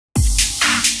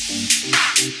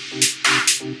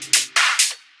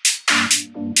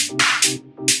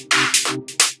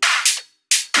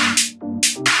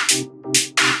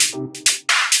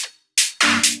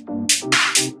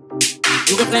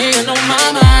You've been playing on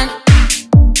my mind.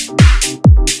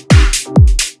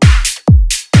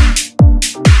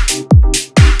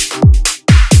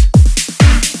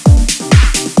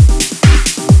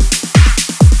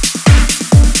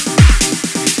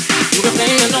 You've been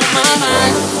playing on my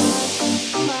mind.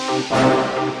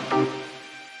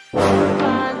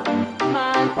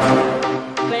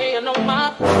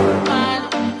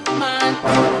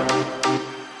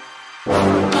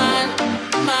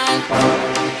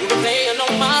 Playing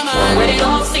on my mind. When it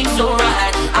all seemed so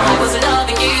right, I was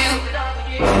loving you.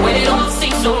 When it all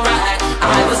seemed so right,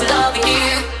 I was loving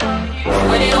you.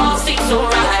 When it all seemed so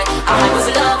right, I was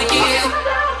loving you.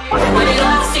 When it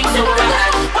all seemed so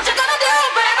right, what you gonna do,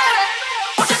 baby?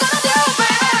 What you gonna do,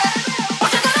 baby?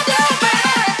 What you gonna do,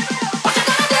 baby? What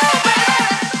you gonna do, baby?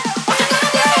 What you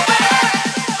gonna do, baby?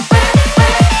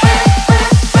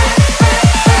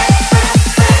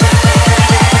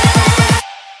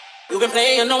 You've been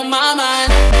playing on my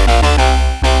mind.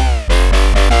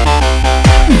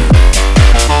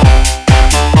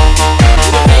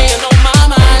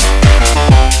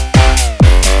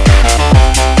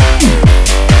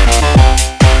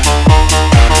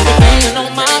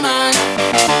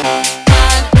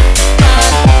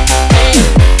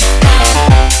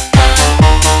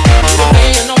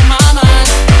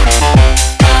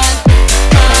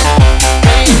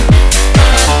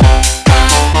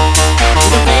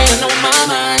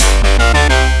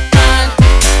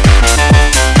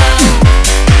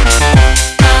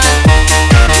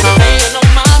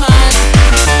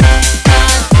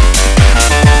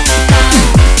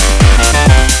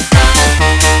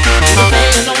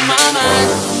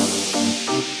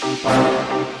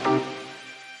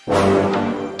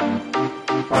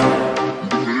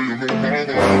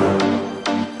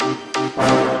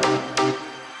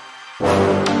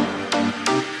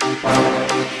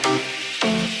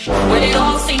 When it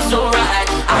all seemed so right,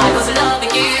 I was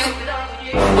loving you.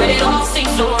 When it all seemed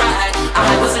so right,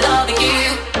 I was loving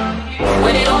you.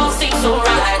 When it all seemed so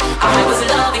right, I was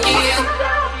loving you.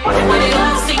 When it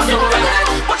all seemed so right,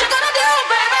 what you gonna do,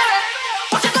 baby?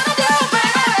 What you gonna do,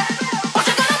 baby? What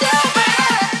you gonna do, baby?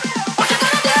 What you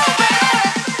gonna do, baby?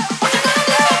 What you gonna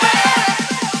do, baby?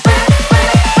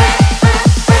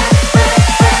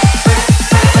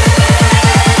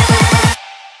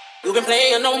 You've been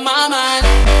playing on my mind.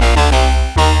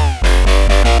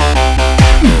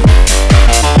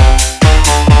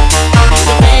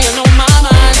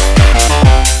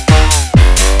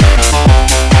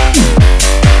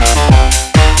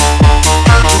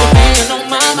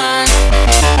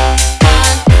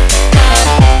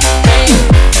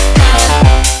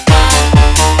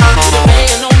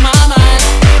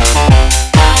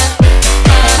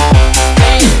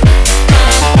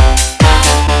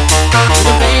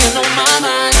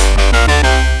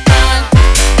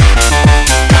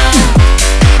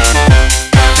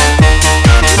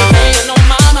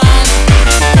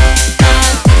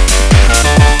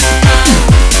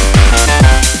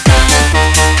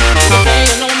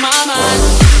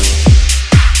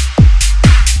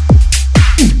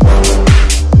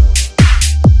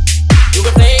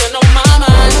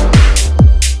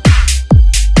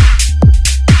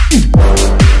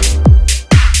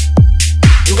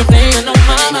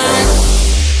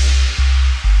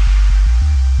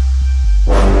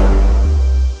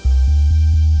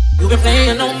 You've been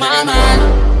playing on my mind.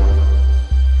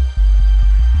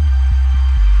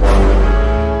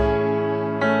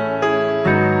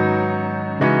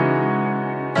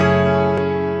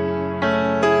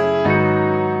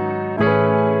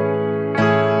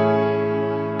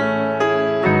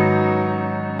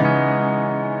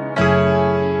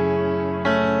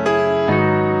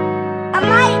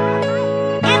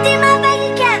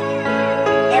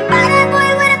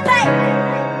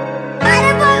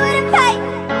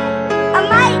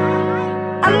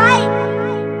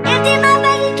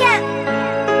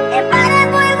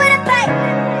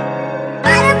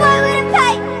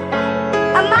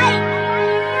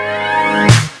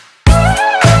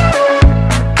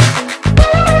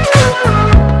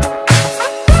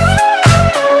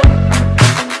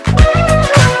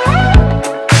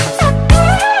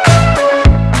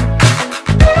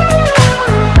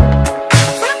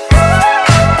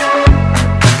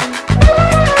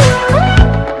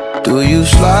 Do you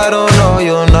slide on all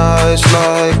your nights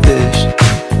like this?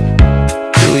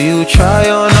 Do you try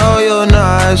on all your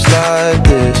nights like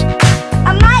this?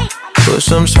 I might Put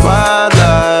some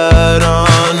spotlight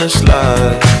on the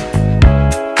slide.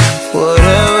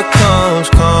 Whatever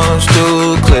comes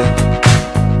too clear.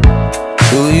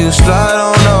 Do you slide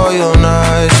on all your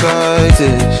nights like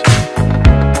this?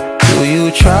 Do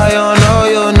you try on all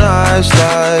your nights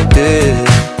like this?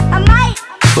 I might.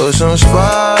 Put some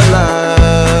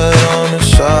spotlight on the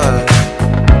side,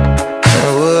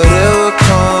 and whatever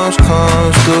comes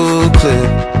too clear.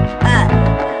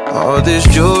 All this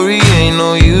jewelry ain't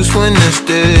no use when it's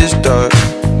this dark.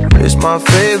 It's my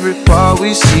favorite part,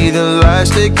 we see the lights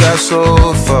that got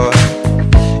so far.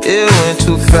 It went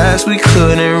too fast, we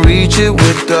couldn't reach it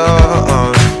with the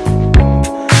arm.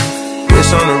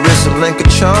 Wrist on the wrist, a link of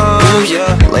charms,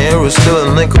 yeah. Laying was still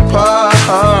a link apart.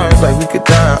 Like we could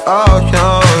die all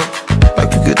young,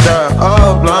 like we could die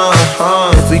all blind.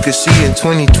 If we could see in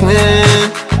 2020,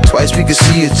 twice we could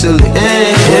see it till the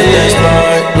end. Put that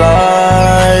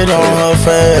spotlight on her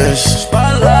face.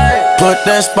 Put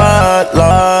that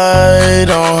spotlight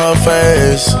on her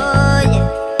face.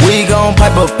 We gon'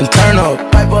 pipe up and turn up.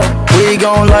 We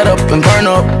gon' light up and burn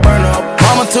up.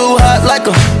 Mama too hot like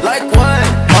what?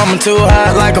 Mama too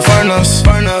hot like a furnace.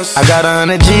 I got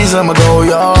 100 G's, I'ma go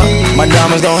yard. My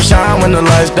diamonds gon' shine when the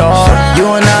lights dark. You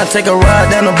and I take a ride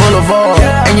down the boulevard,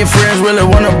 and your friends really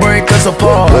wanna break us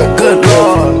apart. Good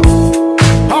Lord,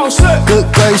 good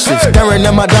gracious, staring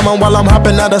at my diamond while I'm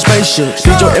hopping out of spaceship.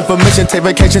 Need your information, take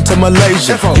vacation to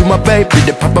Malaysia. You my baby,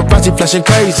 the paparazzi flashing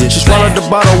crazy. She swallowed the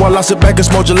bottle while I sit back and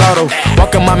smoke gelato.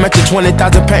 Walking my mansion,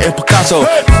 20,000 painting Picasso.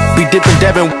 Be dipping,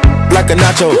 dabbing like a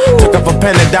nacho. Took off a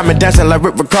pen and diamond dancing like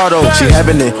Rick Ricardo. She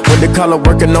having it with the color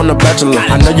working on the Bachelor.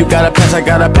 I know you got a pass, I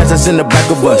got a pass that's in the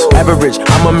back of us. Average,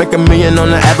 I'ma make $1 million on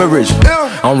the average.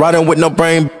 I'm riding with no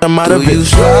brain, I'm out of it. Do you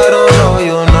slide on all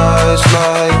your nights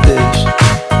like this?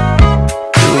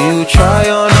 Do you try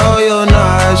on all your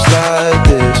nights like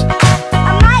this?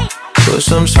 I might. Put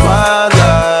some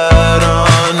spotlight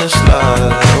on the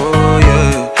slide, oh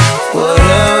yeah.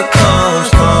 Whatever comes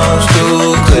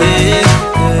too clear.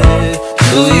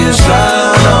 Do you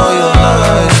slide on all your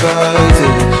nights like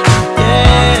this?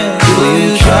 Do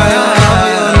you try on all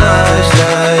your nights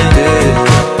like this?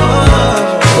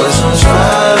 Put some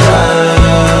spotlight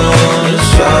on the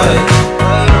side,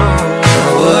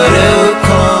 and whatever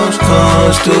comes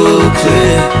too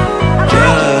clear.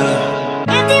 Yeah.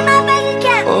 Empty my bank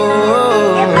account.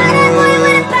 Oh, And buy that boy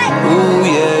with a pipe. ooh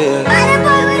yeah. Buy that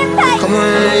boy with a pipe. Come on,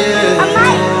 yeah.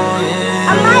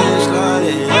 I might. Slide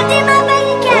it. Empty my bank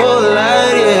account. Oh,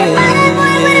 light And buy that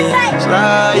boy with a it. pipe.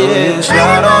 Slide, yeah.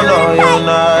 Slide on all your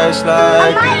nights I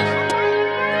like this.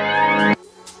 might.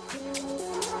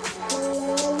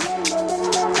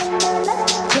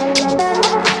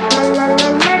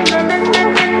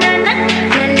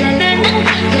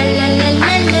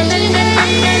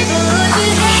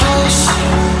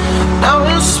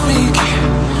 Don't speak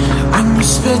when you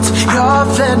spit your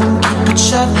venom, keep it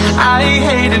shut. I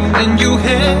hate it when you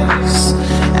hiss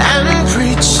and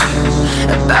preach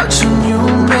about your new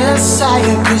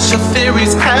messiah, cause your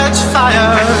theories catch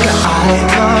fire. I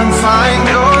can't find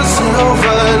your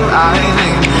silver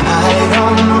lining. I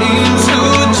don't mean to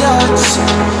judge,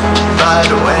 but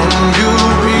when you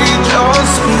read your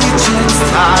speech it's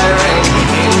tiring.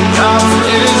 Enough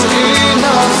is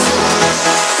enough.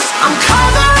 I'm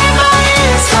covering my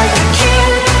ears like a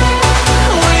kid.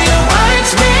 When your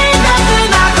words mean nothing,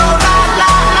 I go la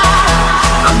la la.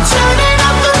 I'm turning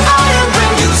up the volume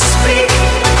when you speak,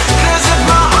 cause if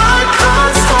my heart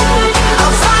can't stop it,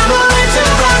 I'll find a way to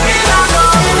rock it. I know.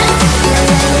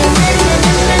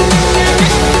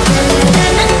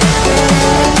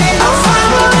 I'll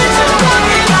find a way to rock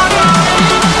it. I know.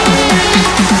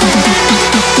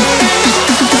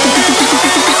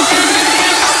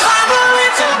 I'll find a way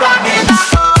to rock it. I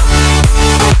know.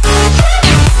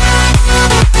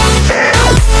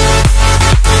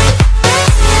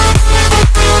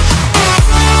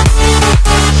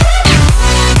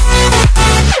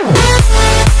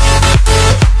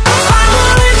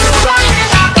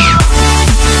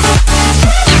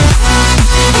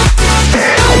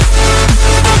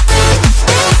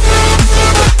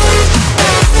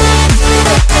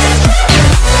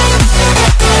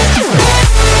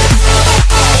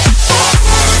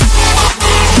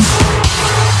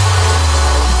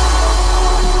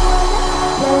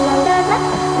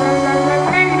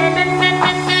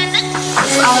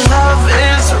 Our love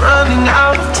is running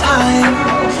out of time.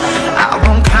 I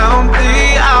won't count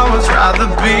the hours, rather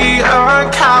be a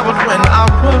coward when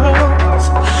our worlds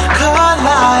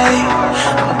collide.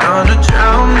 I'm gonna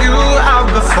drown you out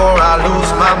before I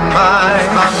lose my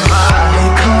mind.